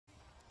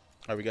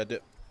Alright, we got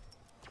dip.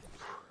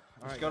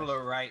 Just go to the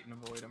right and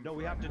avoid them. No,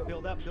 we have to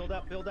build up, build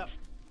up, build up.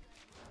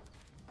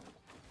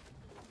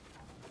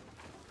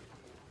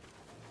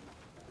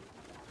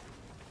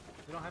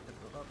 We don't have to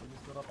build up. We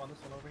just build up on this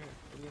one over here.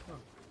 What are you guys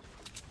doing?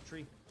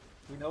 Tree.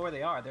 We know where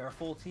they are. They're a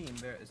full team.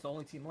 It's the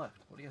only team left.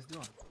 What are you guys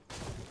doing?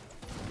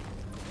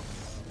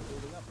 We're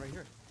building up right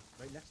here,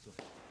 right next to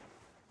it.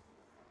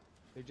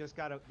 They just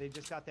got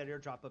that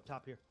airdrop up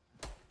top here.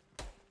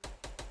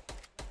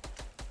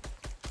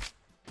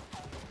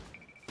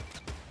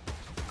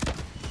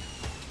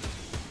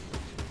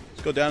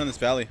 Let's go down in this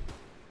valley.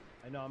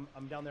 I know,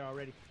 I'm down there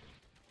already.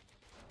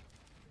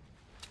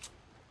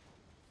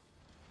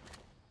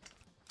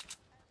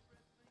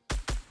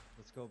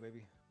 Let's go,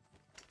 baby.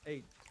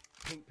 Hey,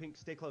 pink,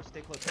 stay close,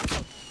 stay close, stay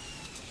close.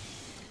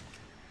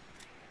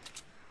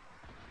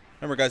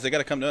 Remember, guys, they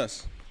gotta come to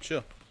us.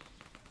 Chill.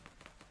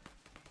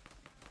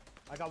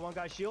 I got one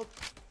guy's shield.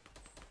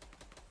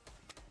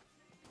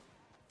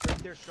 Right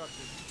there, structure.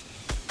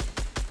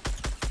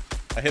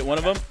 I hit one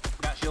of them.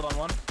 Got shield on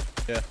one.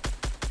 Yeah.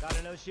 Got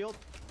another shield.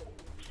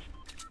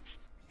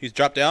 He's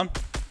dropped down.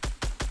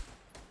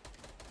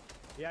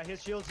 Yeah,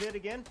 his shield's hit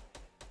again.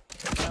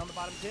 Guy on the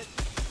bottom's hit.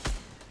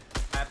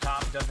 Guy up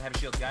top doesn't have a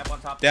shield. Guy up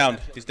on top. Downed.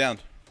 He's downed.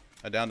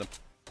 I downed him.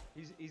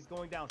 He's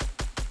going down.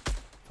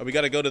 Oh, we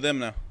gotta go to them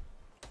now.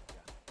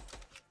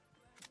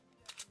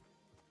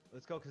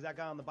 Let's go, cause that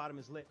guy on the bottom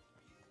is lit.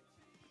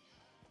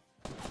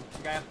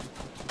 Guy up.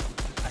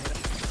 I hit him.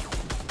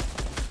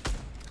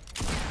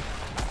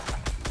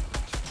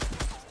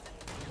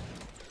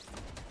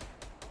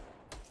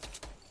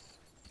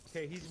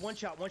 Okay, he's one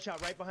shot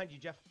right behind you,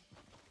 Jeff.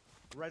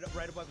 Right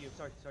above you.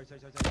 Sorry. Right here,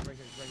 right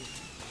here.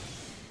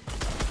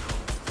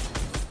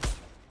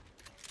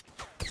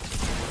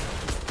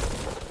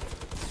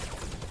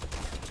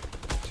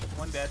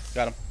 One dead.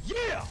 Got him.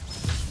 Yeah!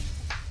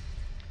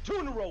 2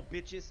 in a row,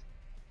 bitches.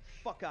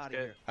 Fuck out of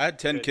here. I had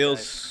 10 Good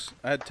kills.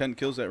 I had 10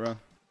 kills that run.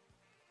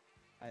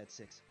 I had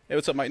 6. Hey,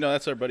 what's up, Mike? No,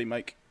 that's our buddy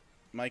Mike.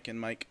 Mike and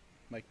Mike.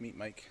 Mike, meet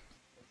Mike.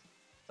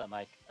 What's up,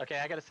 Mike? Okay,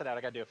 I gotta sit out.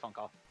 I gotta do a phone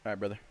call. All right,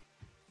 brother.